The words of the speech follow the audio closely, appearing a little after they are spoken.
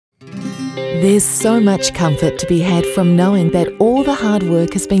There's so much comfort to be had from knowing that all the hard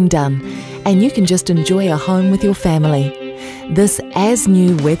work has been done and you can just enjoy a home with your family. This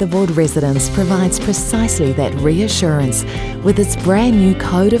as-new weatherboard residence provides precisely that reassurance with its brand new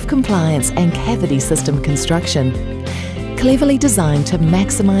code of compliance and cavity system construction. Cleverly designed to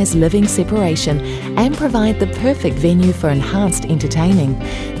maximise living separation and provide the perfect venue for enhanced entertaining,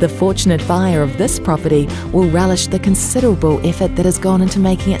 the fortunate buyer of this property will relish the considerable effort that has gone into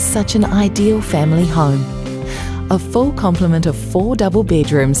making it such an ideal family home. A full complement of 4 double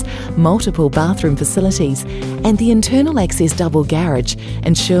bedrooms, multiple bathroom facilities, and the internal access double garage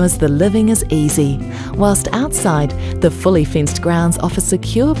ensures the living is easy, whilst outside, the fully fenced grounds offer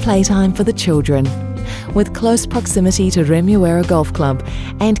secure playtime for the children. With close proximity to Remuera Golf Club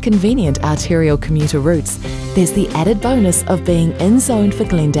and convenient arterial commuter routes, there's the added bonus of being in zone for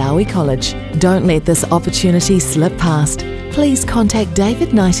Glendowie College. Don't let this opportunity slip past. Please contact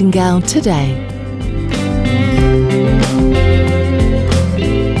David Nightingale today.